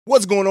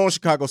What's going on,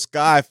 Chicago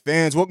Sky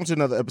fans? Welcome to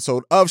another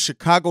episode of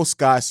Chicago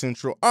Sky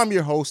Central. I'm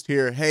your host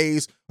here,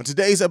 Hayes. On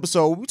today's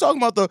episode, we're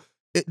talking about the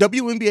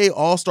WNBA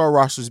All-Star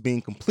rosters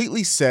being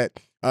completely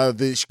set,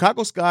 the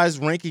Chicago Sky's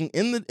ranking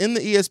in the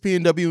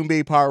ESPN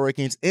WNBA Power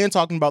Rankings, and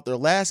talking about their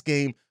last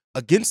game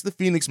against the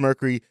Phoenix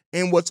Mercury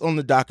and what's on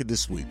the docket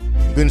this week.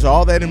 We'll get into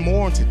all that and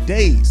more on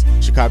today's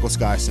Chicago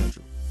Sky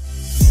Central.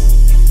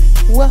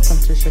 Welcome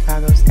to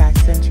Chicago Sky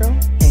Central,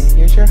 and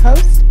here's your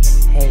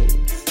host, Hayes.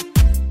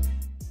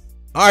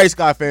 All right,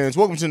 Sky fans,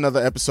 welcome to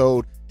another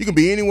episode. You can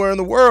be anywhere in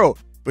the world,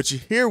 but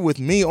you're here with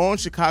me on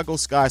Chicago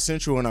Sky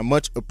Central, and I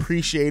much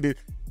appreciate it.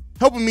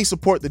 Helping me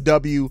support the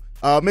W.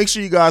 Make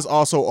sure you guys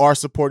also are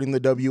supporting the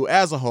W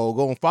as a whole.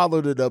 Go and follow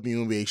the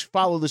WNBA,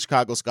 follow the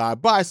Chicago Sky,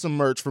 buy some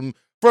merch from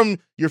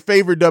your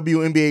favorite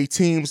WNBA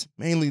teams,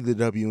 mainly the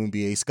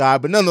WNBA Sky.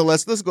 But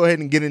nonetheless, let's go ahead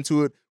and get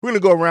into it. We're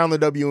going to go around the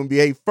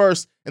WNBA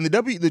first. And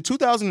the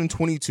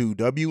 2022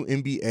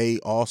 WNBA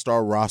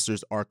All-Star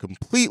rosters are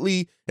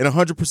completely and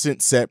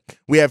 100% set.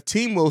 We have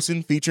Team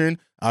Wilson featuring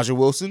A'ja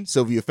Wilson,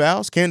 Sylvia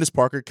Fowles, Candace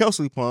Parker,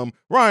 Kelsey Plum,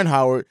 Rhyne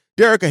Howard,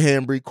 Dereca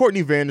Hambry,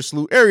 Courtney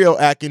Vandersloot, Ariel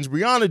Atkins,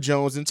 Brianna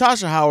Jones,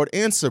 Natasha Howard,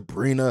 and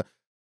Sabrina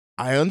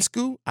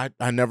Ionescu.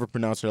 I never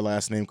pronounced her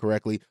last name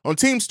correctly. On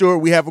Team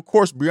Stewart, we have, of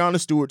course, Brianna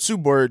Stewart, Sue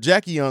Bird,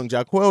 Jackie Young,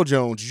 Jaquel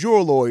Jones,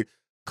 Jewel Lloyd,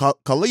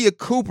 Kalia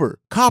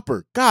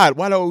Copper. God,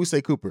 why do I always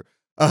say Cooper?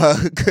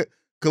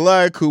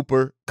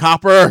 Kalia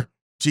Copper.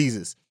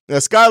 Jesus.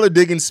 Skylar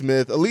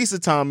Diggins-Smith, Elisa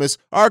Thomas,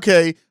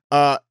 RK,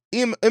 Emma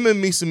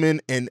Misamin,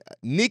 and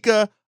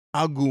Nika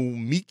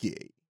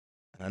Agumike.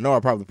 I know I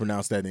probably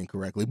pronounced that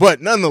incorrectly,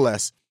 but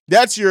nonetheless,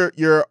 that's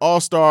your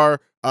all-star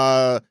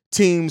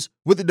teams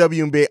with the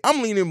WNBA.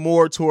 I'm leaning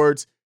more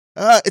towards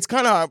it's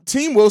kind of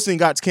Team Wilson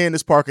got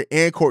Candace Parker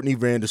and Courtney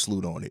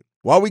Vandersloot on it,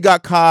 while we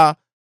got Ka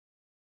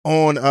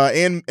on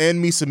and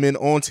Misamin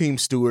on Team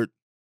Stewart.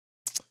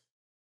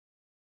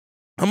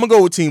 I'm gonna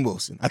go with Team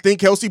Wilson. I think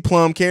Kelsey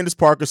Plum, Candace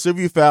Parker,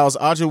 Sylvia Fowles,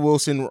 A'ja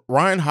Wilson,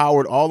 Rhyne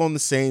Howard, all on the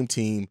same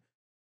team.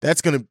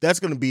 That's gonna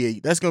be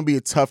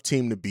a tough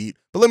team to beat.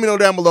 But let me know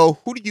down below,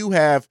 who do you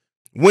have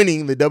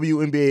winning the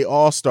WNBA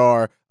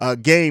All-Star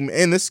game?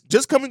 And this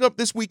just coming up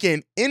this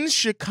weekend in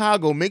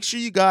Chicago. Make sure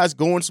you guys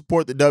go and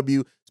support the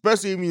W,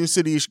 especially in the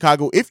city of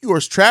Chicago. If you are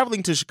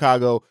traveling to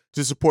Chicago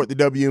to support the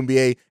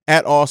WNBA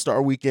at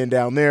All-Star Weekend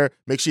down there,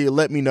 make sure you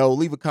let me know.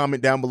 Leave a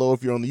comment down below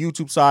if you're on the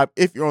YouTube side.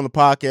 If you're on the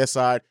podcast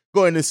side,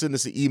 go ahead and send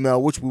us an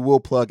email, which we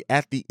will plug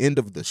at the end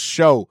of the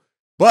show.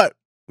 But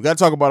we got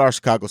to talk about our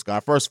Chicago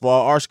Sky. First of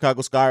all, our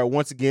Chicago Sky are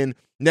once again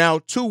now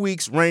 2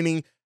 weeks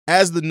reigning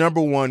as the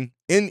number one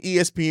in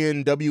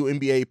ESPN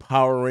WNBA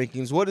Power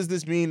Rankings. What does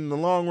this mean in the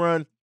long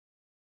run?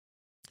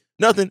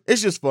 Nothing.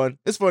 It's just fun.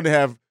 It's fun to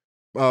have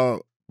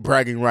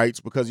bragging rights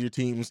because your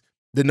team's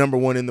the number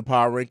one in the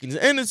Power Rankings,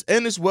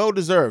 and it's well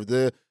deserved.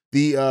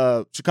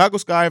 The Chicago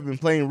Sky have been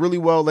playing really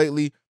well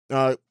lately,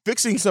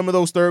 fixing some of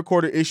those third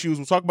quarter issues.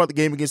 We'll talk about the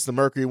game against the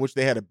Mercury, in which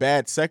they had a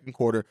bad second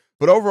quarter,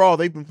 but overall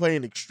they've been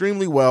playing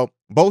extremely well,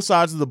 both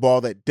sides of the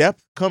ball. That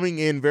depth coming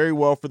in very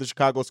well for the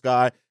Chicago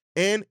Sky.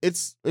 And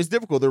it's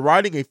difficult. They're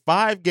riding a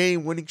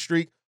 5-game winning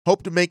streak.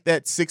 Hope to make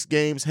that 6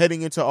 games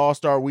heading into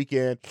All-Star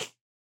Weekend.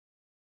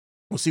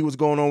 We'll see what's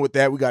going on with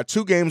that. We got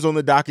 2 games on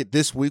the docket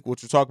this week,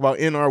 which we'll talk about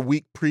in our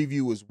week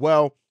preview as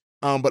well.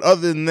 But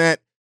other than that,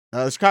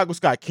 the Chicago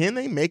Sky, can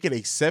they make it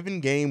a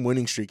 7-game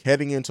winning streak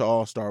heading into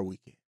All-Star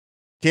Weekend?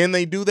 Can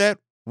they do that?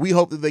 We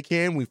hope that they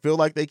can. We feel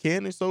like they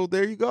can. And so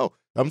there you go.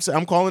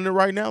 I'm calling it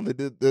right now.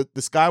 The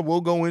Sky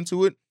will go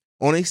into it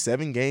on a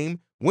 7-game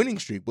winning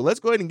streak. But let's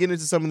go ahead and get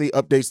into some of the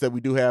updates that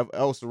we do have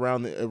else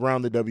around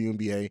the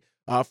WNBA.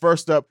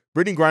 First up,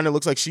 Brittney Griner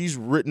looks like she's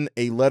written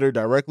a letter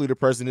directly to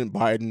President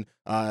Biden,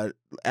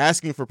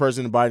 asking for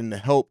President Biden to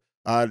help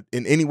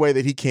in any way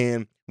that he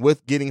can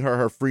with getting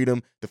her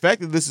freedom. The fact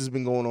that this has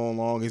been going on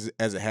long as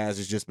it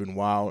has just been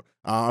wild.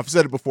 I've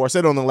said it before. I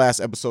said it on the last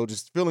episode,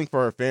 just feeling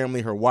for her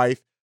family, her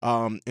wife,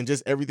 and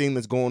just everything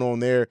that's going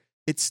on there.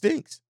 It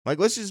stinks. Like,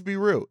 let's just be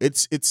real. It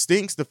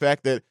stinks, the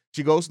fact that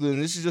she goes through,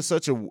 and this is just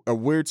such a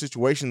weird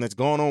situation that's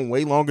gone on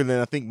way longer than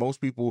I think most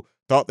people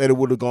thought that it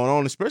would have gone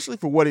on, especially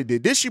for what it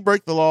did. Did she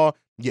break the law?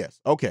 Yes.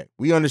 Okay.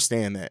 We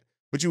understand that.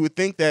 But you would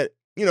think that,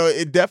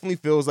 it definitely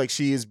feels like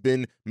she has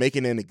been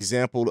making an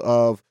example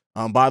of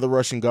by the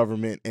Russian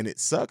government, and it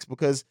sucks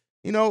because,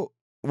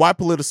 why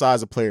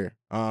politicize a player?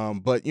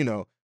 But,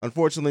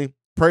 unfortunately,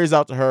 prayers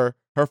out to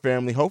her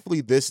family. Hopefully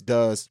this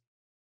does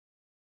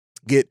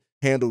get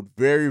handled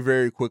very,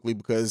 very quickly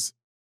because,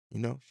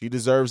 she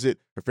deserves it.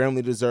 Her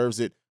family deserves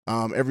it.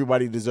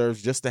 Everybody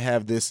deserves just to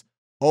have this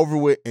over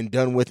with and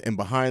done with and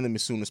behind them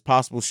as soon as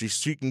possible.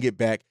 She can get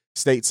back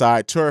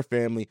stateside to her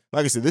family.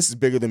 Like I said, this is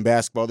bigger than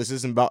basketball. This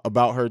isn't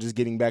about her just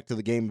getting back to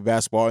the game of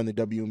basketball in the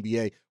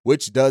WNBA,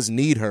 which does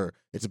need her.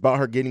 It's about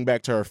her getting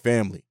back to her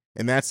family.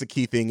 And that's the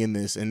key thing in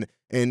this. And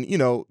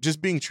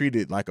just being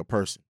treated like a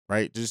person,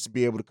 right? Just to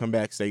be able to come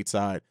back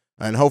stateside.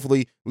 And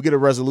hopefully we get a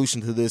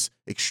resolution to this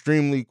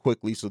extremely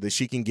quickly so that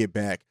she can get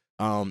back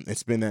and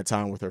spend that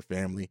time with her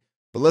family.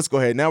 But let's go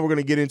ahead. Now we're going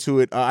to get into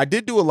it. I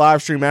did do a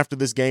live stream after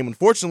this game.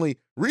 Unfortunately,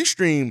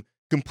 Restream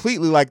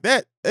completely like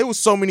that. There was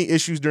so many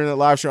issues during the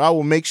live stream. I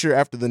will make sure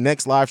after the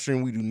next live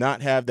stream we do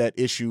not have that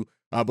issue.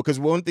 Because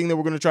one thing that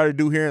we're going to try to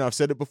do here, and I've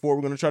said it before,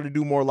 we're going to try to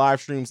do more live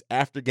streams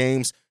after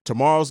games.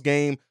 Tomorrow's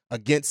game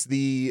against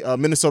the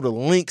Minnesota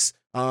Lynx,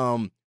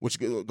 which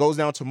goes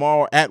down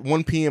tomorrow at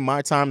 1 p.m.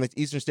 my time, that's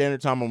Eastern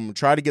Standard Time. I'm going to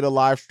try to get a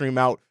live stream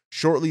out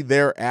shortly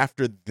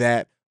thereafter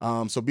that.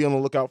 So be on the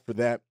lookout for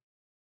that.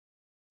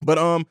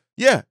 But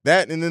yeah,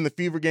 that and then the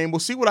Fever game. We'll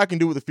see what I can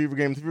do with the Fever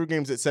game. The Fever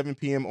game's at 7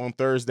 p.m. on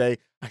Thursday.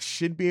 I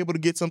should be able to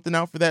get something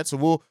out for that.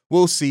 So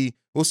we'll see.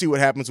 We'll see what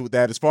happens with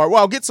that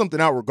I'll get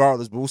something out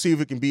regardless, but we'll see if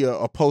it can be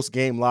a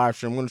post-game live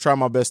stream. I'm going to try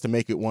my best to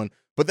make it one.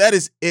 But that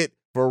is it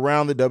for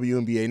Around the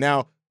WNBA.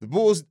 Now, the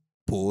Bulls,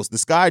 the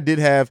Sky did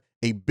have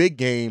a big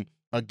game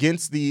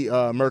against the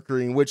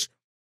Mercury, in which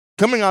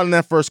coming out in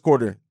that first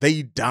quarter,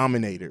 they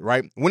dominated,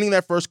 right? Winning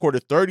that first quarter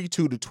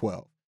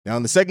 32-12. Now,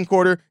 in the second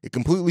quarter, it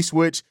completely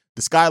switched.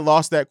 The Sky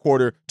lost that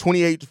quarter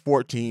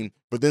 28-14,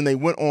 but then they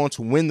went on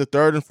to win the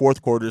third and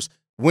fourth quarters,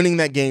 winning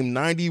that game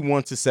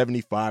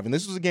 91-75. And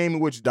this was a game in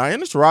which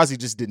Diana Taurasi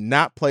just did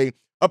not play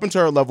up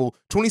until her level.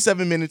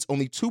 27 minutes,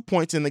 only 2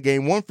 points in the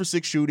game, 1 for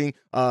 6 shooting.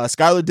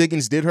 Skylar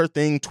Diggins did her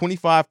thing,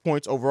 25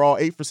 points overall,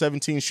 8 for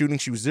 17 shooting.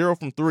 She was 0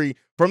 from 3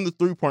 from the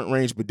three-point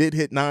range, but did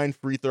hit 9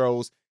 free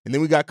throws. And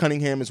then we got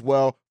Cunningham as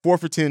well, 4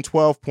 for 10,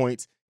 12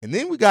 points. And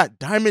then we got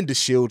Diamond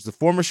DeShields, the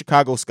former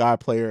Chicago Sky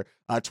player,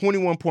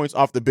 21 points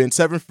off the bench,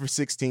 7 for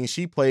 16.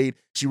 She played.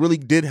 She really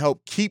did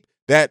help keep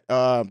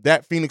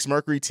that Phoenix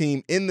Mercury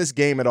team in this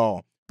game at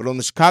all. But on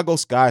the Chicago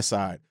Sky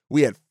side,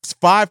 we had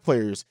 5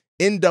 players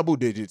in double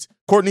digits.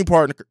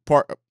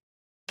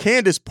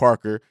 Candace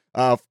Parker,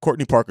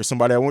 Courtney Parker,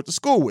 somebody I went to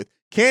school with.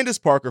 Candace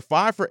Parker,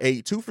 5 for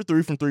 8, 2 for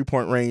 3 from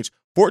three-point range,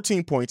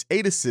 14 points,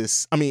 8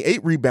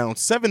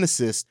 rebounds, 7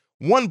 assists,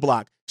 1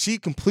 block. She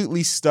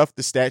completely stuffed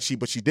the stat sheet,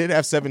 but she did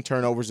have 7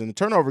 turnovers in the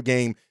turnover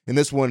game. In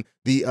this one,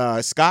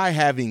 the Sky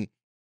having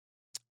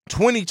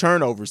 20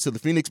 turnovers to the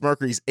Phoenix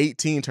Mercury's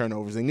 18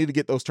 turnovers. They need to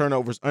get those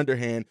turnovers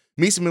underhand.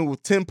 Mieseman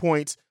with 10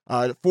 points,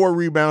 4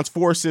 rebounds,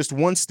 4 assists,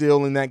 1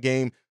 steal in that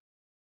game.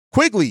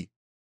 Quigley,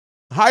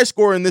 high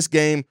scorer in this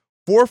game,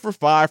 4 for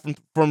 5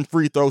 from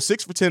free throws,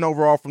 6 for 10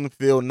 overall from the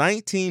field,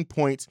 19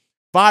 points,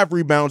 5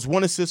 rebounds,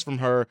 1 assist from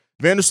her.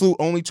 Vandersloot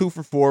only 2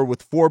 for 4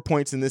 with 4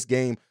 points in this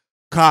game.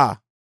 Kalia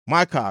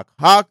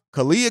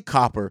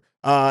Copper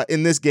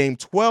in this game,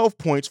 12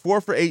 points,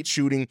 4 for 8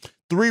 shooting,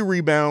 3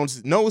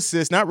 rebounds, no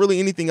assists, not really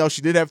anything else.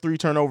 She did have 3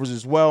 turnovers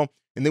as well.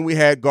 And then we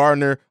had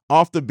Gardner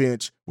off the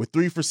bench with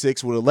 3 for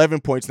 6 with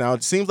 11 points. Now,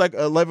 it seems like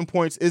 11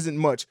 points isn't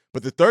much,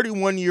 but the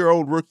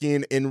 31-year-old rookie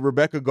in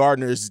Rebecca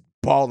Gardner is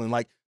balling.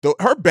 Like,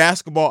 her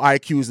basketball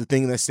IQ is the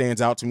thing that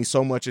stands out to me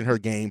so much in her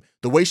game.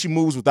 The way she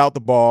moves without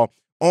the ball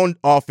on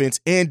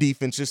offense and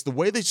defense, just the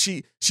way that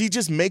she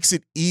just makes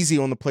it easy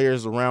on the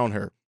players around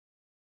her.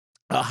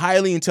 A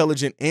highly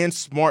intelligent and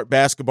smart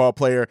basketball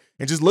player,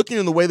 and just looking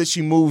in the way that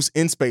she moves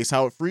in space,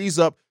 how it frees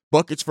up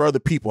buckets for other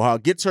people, how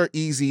it gets her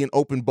easy and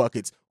open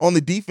buckets. On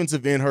the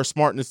defensive end, her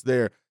smartness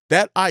there,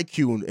 that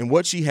IQ and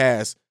what she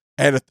has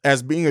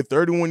as being a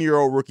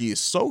 31-year-old rookie is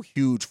so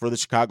huge for the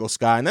Chicago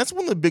Sky. And that's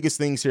one of the biggest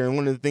things here, and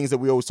one of the things that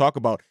we always talk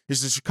about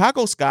is the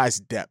Chicago Sky's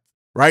depth,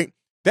 right?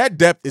 That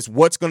depth is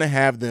what's going to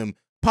have them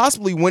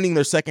possibly winning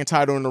their second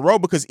title in a row,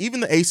 because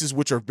even the Aces,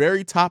 which are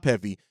very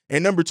top-heavy,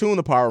 and number 2 in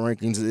the power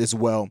rankings as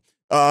well,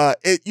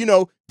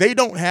 they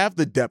don't have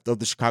the depth of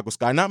the Chicago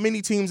Sky. Not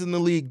many teams in the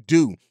league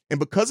do. And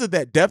because of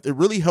that depth, it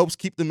really helps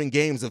keep them in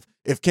games.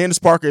 If Candace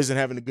Parker isn't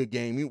having a good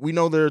game, we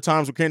know there are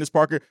times with Candace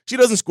Parker, she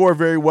doesn't score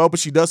very well,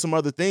 but she does some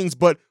other things.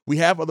 But we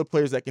have other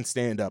players that can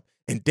stand up.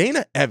 And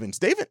Dana Evans,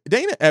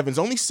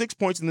 only 6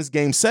 points in this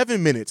game,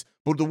 7 minutes.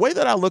 But the way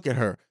that I look at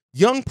her,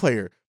 young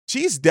player,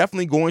 she's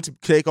definitely going to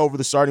take over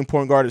the starting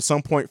point guard at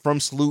some point from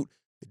Sloot.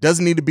 It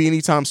doesn't need to be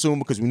anytime soon,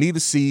 because we need to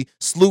see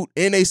Sloot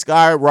in a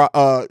Sky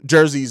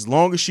jersey as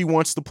long as she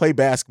wants to play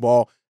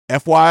basketball.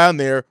 FYI on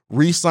there,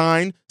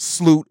 re-sign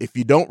Sloot. If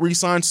you don't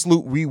re-sign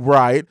Sloot, we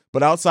riot.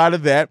 But outside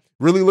of that,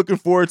 really looking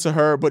forward to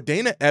her. But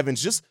Dana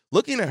Evans, just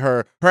looking at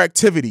her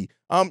activity,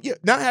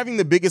 not having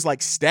the biggest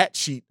stat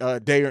sheet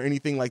day or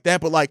anything like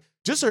that, but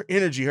just her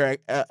energy, her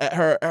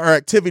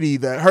activity,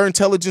 her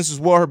intelligence as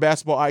well, her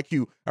basketball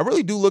IQ. I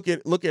really do look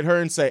at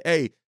her and say,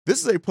 hey,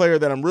 this is a player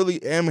that I'm really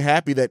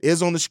happy that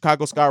is on the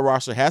Chicago Sky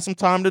roster, has some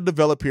time to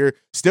develop here,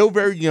 still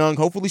very young.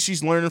 Hopefully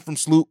she's learning from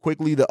Sloot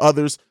quickly, the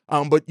others.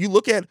 But you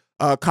look at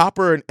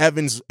Copper and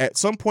Evans at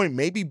some point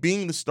maybe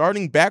being the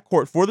starting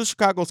backcourt for the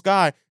Chicago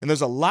Sky, and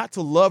there's a lot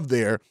to love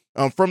there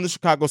from the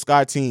Chicago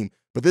Sky team.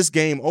 But this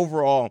game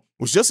overall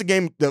was just a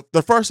game,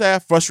 the first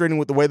half frustrating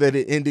with the way that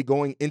it ended,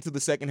 going into the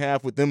second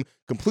half with them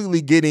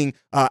completely getting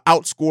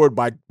outscored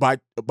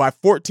by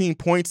 14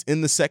 points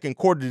in the second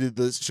quarter. Did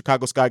the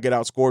Chicago Sky get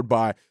outscored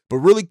by? But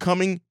really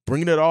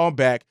bringing it all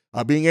back,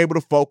 being able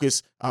to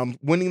focus,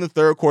 winning the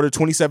third quarter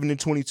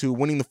 27-22,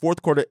 winning the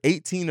fourth quarter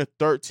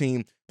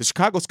 18-13. The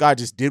Chicago Sky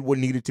just did what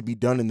needed to be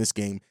done in this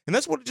game. And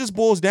that's what it just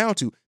boils down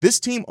to. This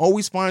team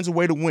always finds a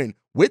way to win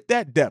with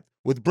that depth,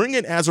 with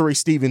bringing Azurá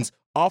Stevens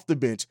off the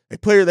bench, a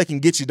player that can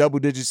get you double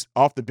digits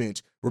off the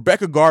bench.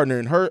 Rebecca Gardner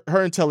and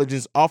her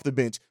intelligence off the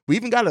bench. We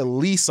even got a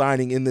Lee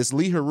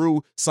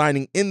Heru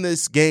signing in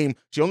this game.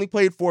 She only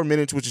played 4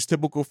 minutes, which is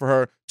typical for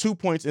her. 2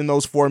 points in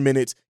those 4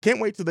 minutes. Can't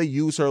wait till they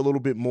use her a little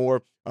bit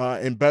more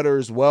and better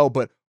as well.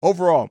 But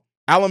overall,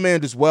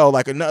 Alamand as well.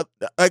 Like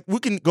we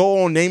can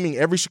go on naming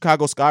every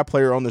Chicago Sky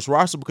player on this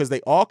roster because they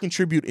all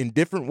contribute in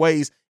different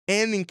ways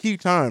and in key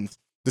times.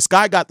 The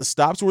Sky got the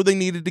stops where they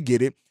needed to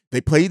get it.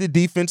 They played the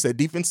defense. That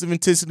defensive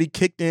intensity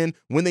kicked in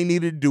when they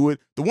needed to do it.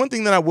 The one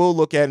thing that I will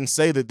look at and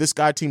say that this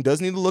Sky team does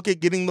need to look at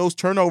getting those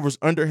turnovers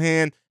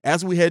underhand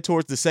as we head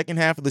towards the second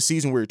half of the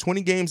season. We're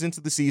 20 games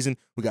into the season.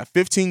 We got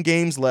 15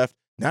 games left.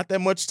 Not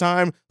that much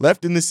time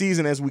left in the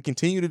season as we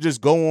continue to just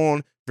go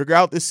on, figure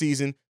out this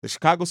season. The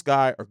Chicago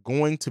Sky are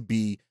going to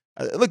be,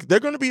 they're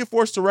going to be a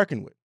force to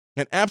reckon with,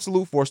 an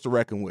absolute force to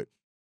reckon with.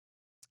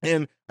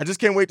 And I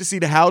just can't wait to see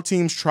how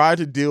teams try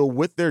to deal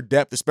with their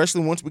depth,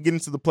 especially once we get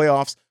into the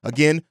playoffs.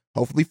 Again,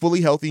 hopefully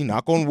fully healthy,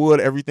 knock on wood,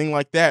 everything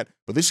like that.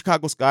 But this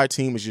Chicago Sky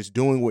team is just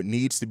doing what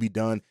needs to be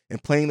done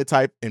and playing the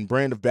type and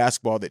brand of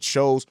basketball that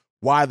shows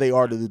why they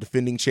are the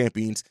defending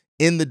champions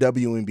in the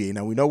WNBA.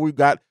 Now, we know we've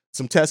got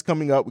some tests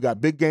coming up. We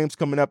got big games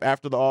coming up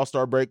after the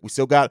All-Star break. We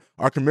still got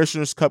our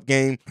Commissioner's Cup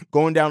game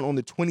going down on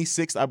the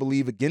 26th, I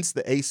believe, against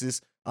the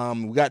Aces.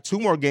 We got 2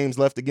 more games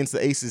left against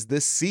the Aces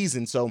this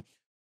season. So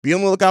be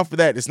on the lookout for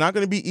that. It's not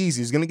going to be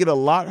easy. It's going to get a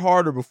lot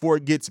harder before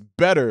it gets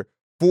better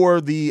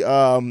for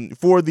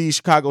the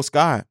Chicago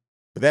Sky.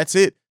 But that's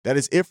it. That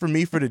is it for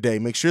me for today.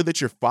 Make sure that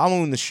you're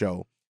following the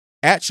show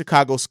at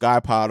Chicago Sky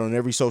Pod on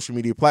every social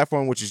media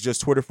platform, which is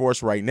just Twitter for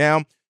us right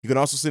now. You can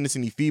also send us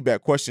any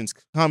feedback, questions,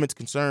 comments,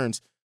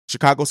 concerns,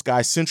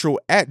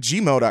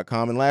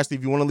 ChicagoSkyCentral@gmail.com. And lastly,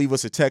 if you want to leave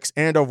us a text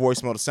and or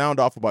voicemail to sound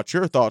off about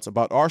your thoughts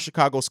about our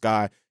Chicago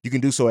Sky, you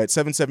can do so at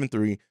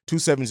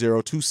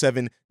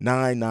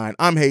 773-270-2799.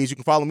 I'm Hayes. You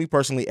can follow me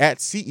personally at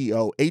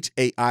CEO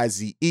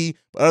HAIZE.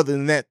 But other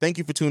than that, thank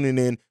you for tuning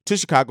in to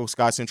Chicago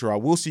Sky Central. I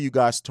will see you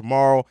guys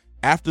tomorrow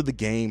after the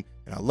game.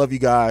 And I love you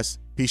guys.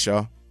 Peace,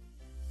 y'all.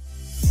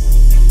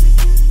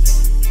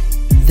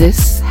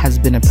 This has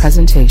been a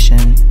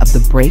presentation of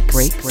the Break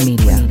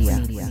Media.